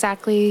together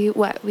exactly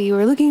what we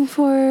were looking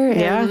for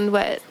and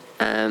what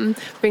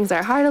brings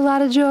our heart a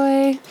lot of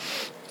joy.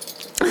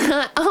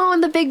 Oh,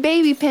 and the big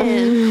baby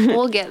pin.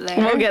 We'll get there.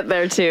 We'll get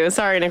there too.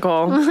 Sorry,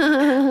 Nicole.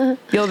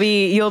 You'll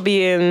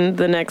be in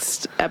the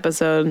next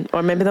episode,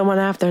 or maybe the one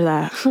after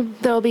that.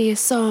 There'll be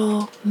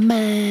so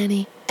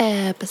many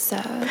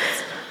episodes.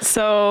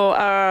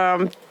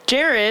 So,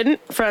 Jared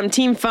from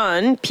Team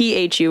Fun,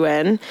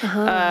 PHUN,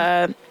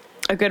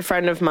 a good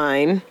friend of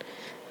mine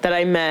that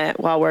I met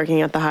while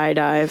working at the High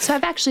Dive. So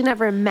I've actually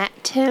never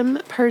met him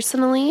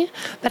personally,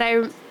 but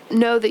I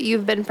know that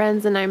you've been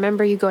friends, and I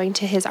remember you going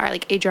to his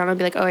art. Adriana would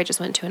be oh, I just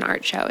went to an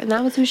art show, and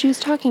that was who she was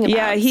talking about.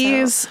 Yeah,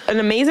 he's an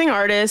amazing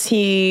artist.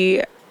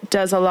 He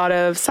does a lot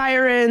of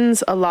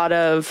sirens, a lot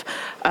of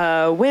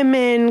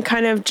women,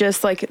 kind of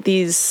just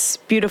these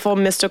beautiful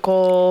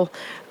mystical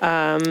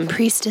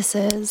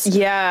priestesses.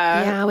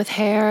 Yeah. Yeah, with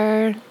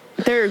hair.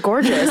 They're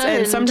gorgeous. And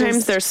And sometimes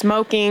just- they're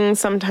smoking,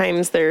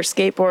 sometimes they're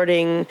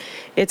skateboarding.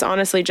 It's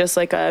honestly just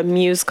like a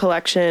muse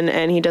collection,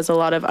 and he does a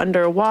lot of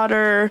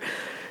underwater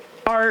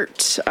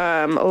art,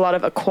 a lot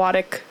of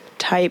aquatic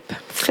type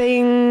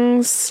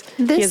things.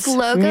 He This has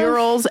logo-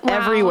 murals wow.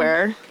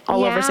 everywhere,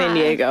 all over San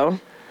Yeah. Diego.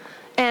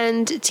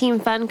 And Team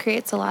Fun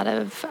creates a lot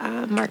of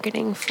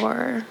marketing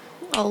for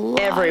a lot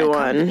Everyone.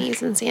 of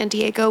companies in San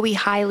Diego. We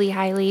highly,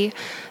 highly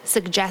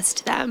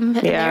suggest them.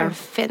 And Yeah.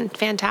 they're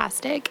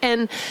fantastic.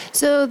 And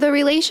so the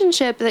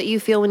relationship that you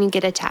feel when you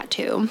get a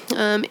tattoo,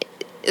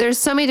 there's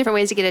so many different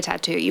ways to get a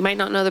tattoo. You might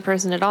not know the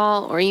person at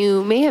all, or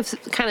you may have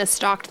kind of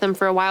stalked them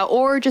for a while,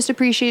 or just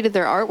appreciated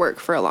their artwork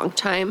for a long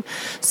time.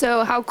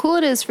 So how cool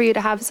it is for you to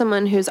have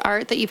someone whose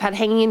art that you've had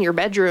hanging in your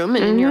bedroom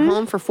and in your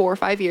home for 4 or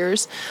 5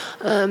 years,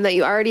 that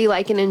you already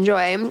like and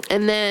enjoy.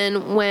 And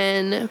then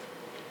when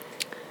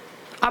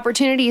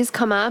opportunities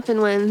come up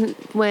and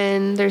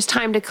when there's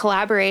time to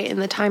collaborate and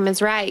the time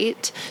is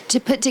right to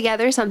put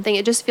together something,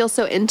 it just feels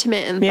so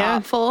intimate and Yeah.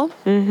 thoughtful.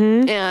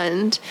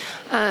 And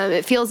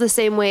it feels the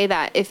same way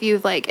that if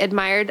you've like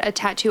admired a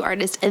tattoo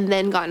artist and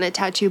then gotten a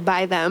tattoo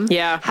by them,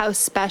 Yeah. how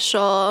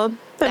special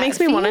That makes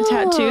me want a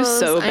tattoo feels.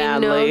 so I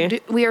know, badly.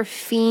 we are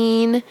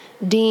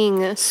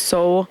fiending.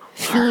 So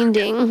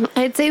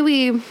I'd say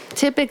we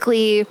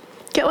typically,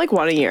 get like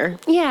one a year.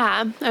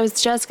 yeah,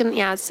 it's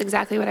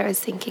exactly what I was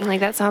thinking.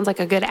 Like that sounds like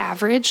a good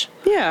average.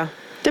 Yeah.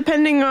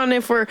 Depending on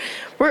if we're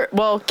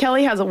well,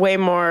 Kelly has way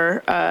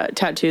more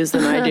tattoos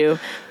than I do,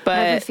 but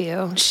I have a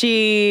few.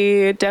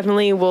 she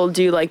definitely will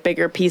do like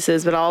bigger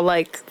pieces, but I'll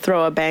like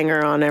throw a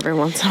banger on every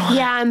once in a while.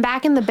 Yeah, I'm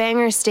back in the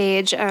banger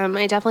stage. I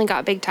definitely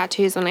got big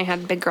tattoos when I had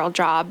a big girl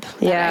job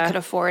that Yeah. I could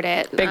afford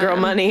it. Big girl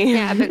money.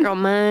 Yeah, big girl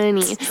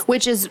money,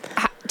 which is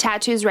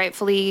tattoos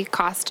rightfully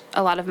cost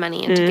a lot of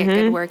money, and to get Mm-hmm.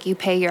 good work, you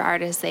pay your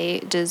artists; they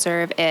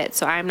deserve it.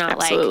 So I'm not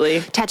Absolutely.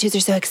 like tattoos are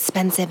so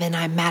expensive, and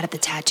I'm mad at the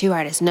tattoo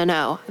artist.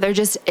 No, they're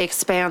just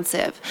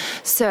expansive.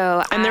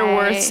 So And they're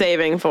worth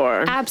saving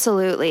for.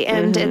 Absolutely.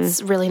 And Mm-hmm.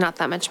 it's really not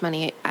that much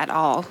money at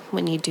all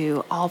when you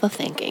do all the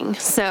thinking.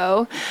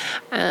 So,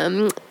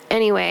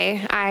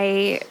 anyway,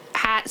 I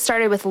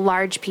started with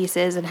large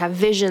pieces and have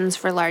visions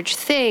for large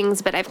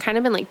things, but I've kind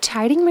of been like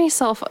tiding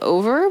myself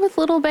over with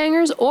little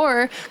bangers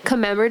or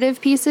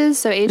commemorative pieces.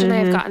 So Age and I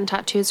have gotten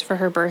tattoos for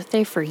her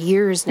birthday for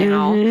years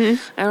now.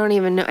 I don't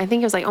even know. I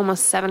think it was like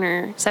almost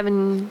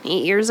 7,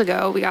 8 years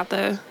ago we got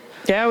the...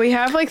 Yeah, we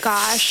have like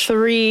Gosh.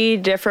 3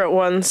 different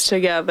ones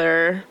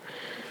together.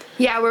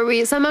 Yeah,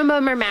 where some of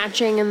them are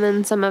matching, and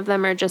then some of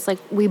them are just like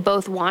we knew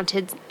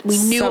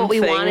what we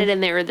Something. wanted,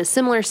 and they were the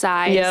similar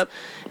size. Yep.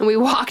 And we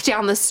walked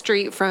down the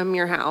street from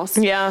your house.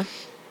 Yeah.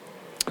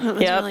 It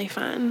was Yep. really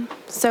fun.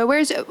 So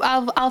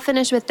I'll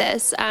finish with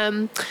this.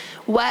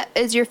 What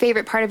is your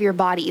favorite part of your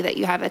body that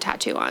you have a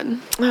tattoo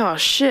on? Oh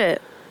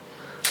shit.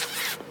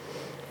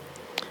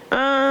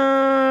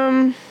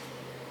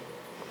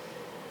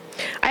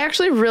 I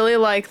actually really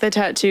like the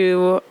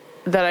tattoo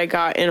that I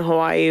got in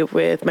Hawaii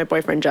with my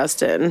boyfriend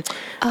Justin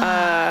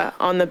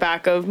on the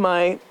back of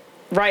my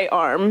right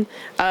arm.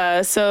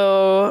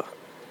 So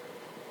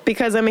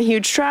because I'm a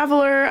huge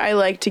traveler, I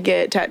like to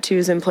get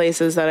tattoos in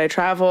places that I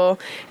travel.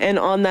 And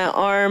on that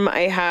arm,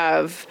 I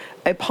have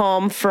a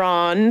palm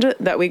frond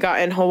that we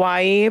got in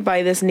Hawaii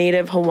by this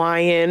native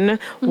Hawaiian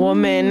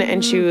woman,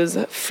 and she was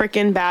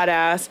freaking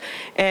badass.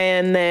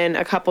 And then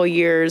a couple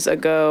years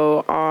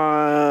ago,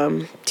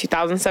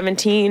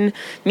 2017,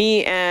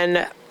 me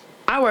and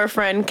our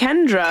friend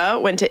Kendra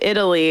went to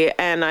Italy,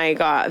 and I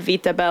got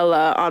Vita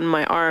Bella on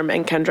my arm,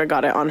 and Kendra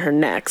got it on her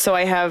neck. So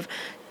I have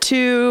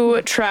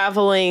 2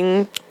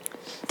 traveling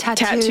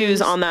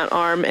tattoos on that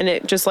arm, and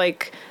it just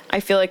like, I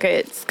feel like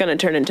it's gonna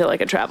turn into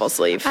like a travel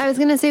sleeve. I was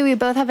gonna say we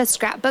both have a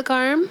scrapbook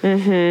arm,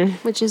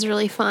 which is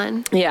really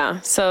fun. Yeah,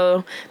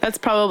 so that's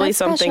probably That's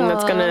something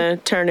that's special. gonna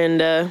turn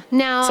into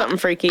Now, something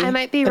freaky. I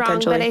might be wrong,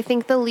 potentially. but I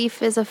think the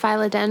leaf is a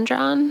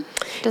philodendron.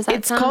 Does that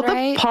It's sound called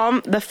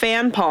right? the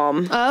fan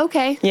palm. Oh,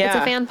 okay. It's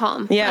Yeah. a fan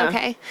palm. Yeah.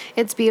 Okay.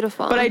 It's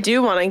beautiful. But I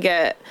do want to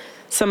get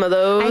some of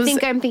those. I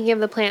think I'm thinking of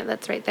the plant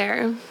that's right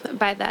there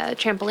by the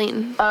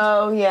trampoline.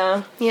 Oh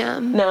yeah. Yeah.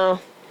 No,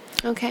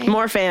 Okay.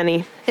 more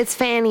fanny. It's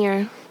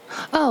fannier.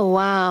 Oh,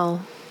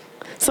 wow.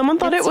 Someone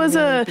thought It's it was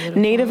really a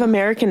beautiful. Native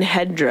American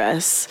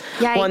headdress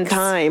one Yikes.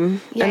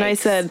 time, and I Yikes.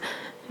 said,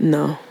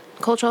 no.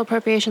 Cultural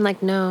appropriation,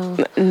 like, no.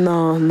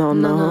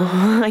 No.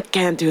 I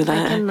can't do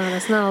that. No,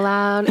 that's not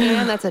allowed.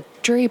 And that's a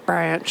tree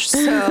branch.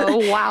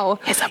 So, wow.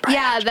 It's a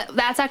branch. Yeah,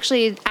 that's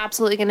actually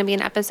absolutely going to be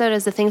an episode,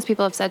 is the things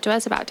people have said to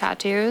us about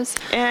tattoos.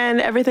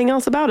 And everything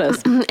else about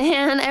us.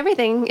 And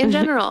everything in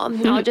general.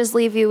 I'll just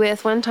leave you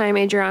with one time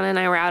Adriana and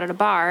I were out at a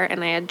bar,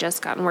 and I had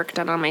just gotten work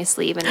done on my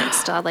sleeve, and it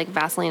still had like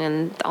Vaseline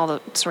and all the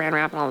saran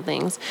wrap and all the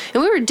things.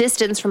 And we were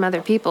distanced from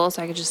other people,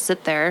 so I could just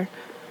sit there.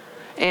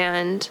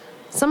 And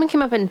someone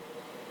came up and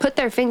put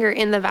their finger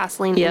in the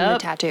Vaseline in the Yep.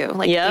 tattoo.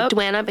 Like Yep. they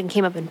went up and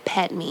came up and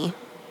pet me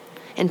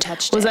and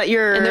touched Was it. that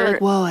your- And they're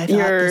like, whoa, I thought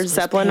your this was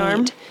Zeppelin paint.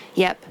 arm?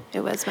 Yep, it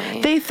was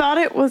my... They thought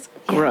it was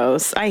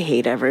gross. I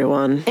hate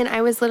everyone. And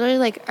I was literally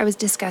like, I was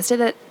disgusted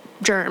at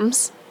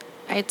germs.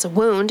 it's a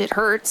wound. It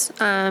hurts.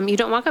 You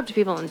don't walk up to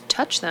people and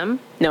touch them.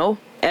 No,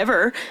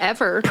 ever.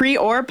 Pre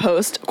or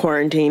post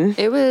quarantine.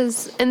 It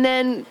was,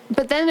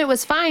 but then it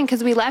was fine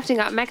because we left and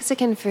got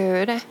Mexican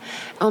food.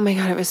 Oh my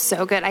God, it was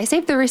so good. I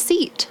saved the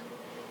receipt.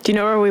 Do you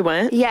know where we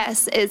went?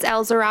 Yes, it's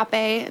El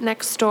Zarape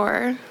next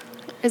door.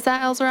 Is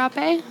that El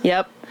Zarape?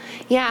 Yep.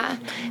 Yeah,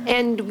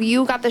 and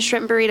you got the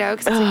shrimp burrito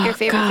because it's like your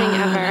favorite thing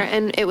ever,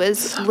 and it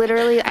was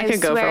literally I could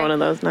swear, go for one of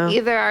those now.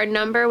 Either our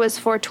number was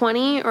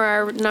 420 or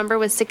our number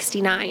was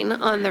 69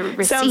 on the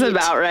receipt. Sounds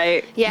about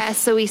right. Yeah,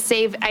 so I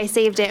saved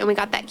it, and we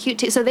got that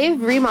cute so they've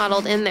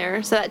remodeled in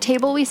there. So that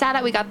table we sat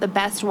at, we got the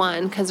best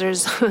one because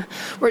there's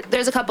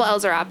a couple El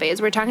Zarapes.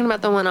 We're talking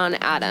about the one on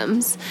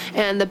Adams,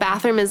 and the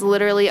bathroom is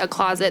literally a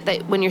closet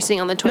that when you're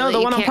sitting on the toilet,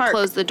 you can't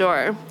close the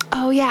door.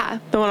 Oh yeah,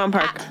 the one on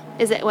Park.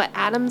 Is it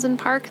Adams and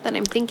Park that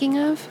I'm thinking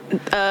of?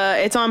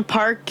 It's on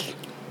Park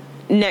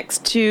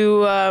next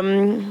to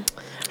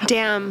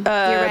Damn, you're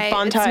right.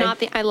 Bontai. It's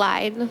not I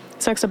lied.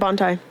 It's next to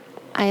Bontai.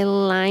 I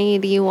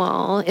lied, you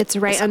all. It's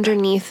right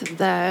underneath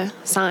the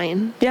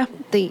sign. Yeah.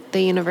 The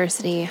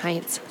University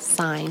Heights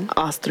sign.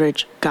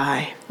 Ostrich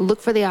guy.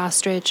 Look for the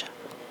ostrich.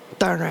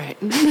 Darn right.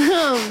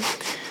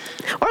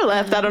 Or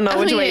left. I don't know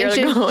which way you're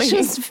going.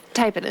 Just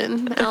type it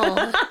in. El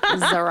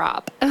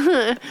Zarap.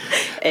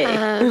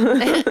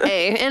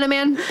 Hey. And a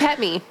man pet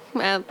me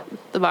at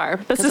the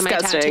bar. That's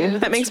disgusting.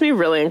 That makes me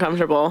really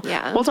uncomfortable.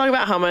 Yeah. We'll talk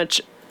about how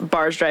much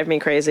bars drive me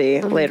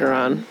crazy later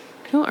on.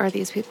 Who are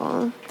these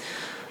people?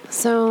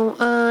 So,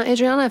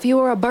 Adriana, if you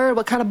were a bird,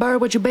 what kind of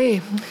bird would you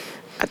be?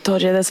 I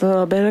told you this a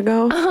little bit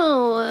ago.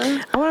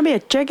 Oh. I want to be a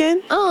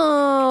chicken.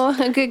 Oh,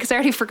 good, because I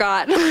already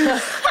forgot.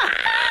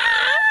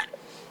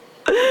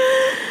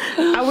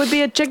 I would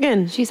be a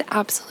chicken. She's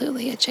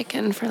absolutely a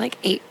chicken for like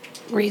 8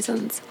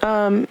 reasons.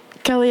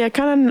 Kelly, I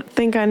kind of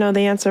think I know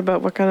the answer,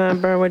 but what kind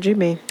of bird would you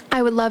be?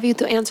 I would love you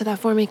to answer that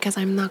for me because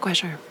I'm not quite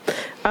sure.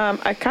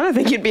 I kind of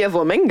think you'd be a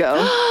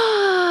flamingo.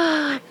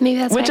 Maybe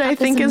that's which I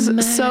think is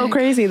so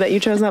crazy that you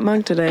chose that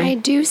mug today. I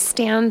do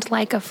stand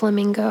like a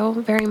flamingo,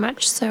 very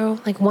much so.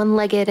 Like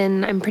one-legged,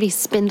 and I'm pretty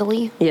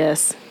spindly.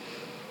 Yes.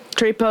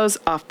 Tree pose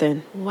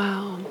often.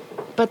 Wow.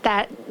 But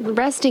that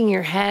resting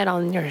your head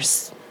on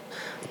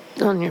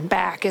your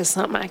back is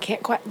something I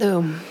can't quite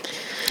do.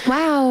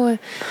 Wow,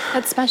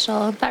 that's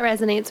special. That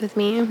resonates with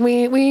me.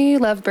 We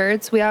love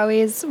birds. We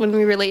always, when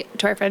we relate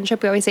to our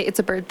friendship, we always say it's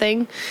a bird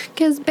thing,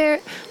 because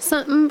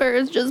some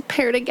birds just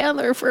pair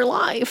together for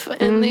life,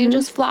 and they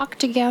just flock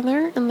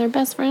together, and they're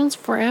best friends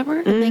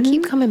forever, and they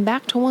keep coming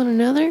back to one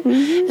another.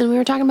 And we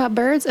were talking about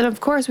birds, and of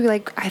course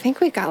I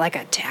think we got like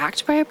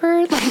attacked by a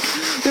bird. Like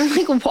we were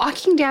like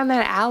walking down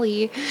that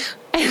alley,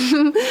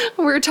 and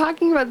we were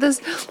talking about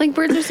this. Like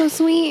birds are so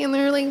sweet, and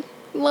they're like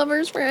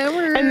lovers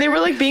forever. And they were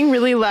like being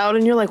really loud,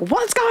 and you're like,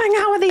 what's going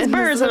on with these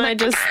birds? And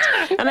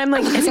I'm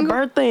like, it's a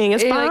bird thing.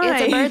 It's fine. Like,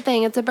 it's a bird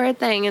thing. It's a bird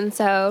thing. And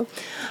so,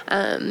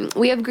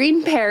 we have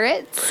green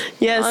parrots.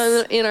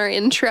 Yes. In our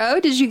intro.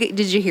 Did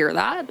you hear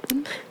that?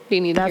 Do you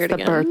need to hear it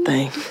again? That's the bird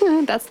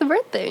thing. That's the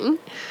bird thing.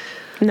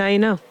 Now you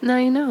know. Now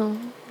you know.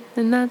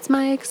 And that's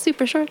my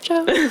super short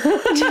show. Oh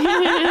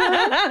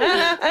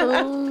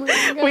my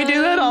God. We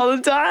do that all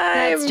the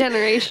time. That's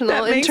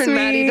generational. Intern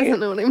Maddie doesn't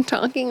know what I'm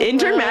talking about.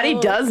 Intern Maddie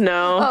does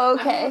know. Oh,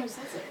 okay.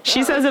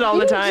 She says it all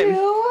the time.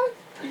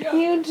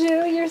 You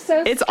do? You're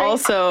so It's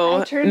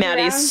also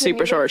Maddie's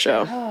super short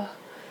show. Oh,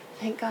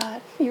 thank God.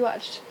 You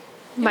watched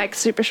Mike's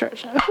super short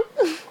show.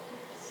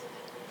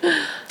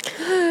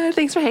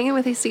 Thanks for hanging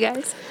with us, you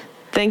guys.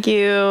 Thank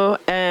you,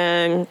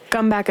 and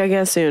come back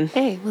again soon.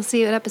 Hey, we'll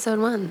see you at episode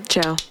 1.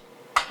 Ciao.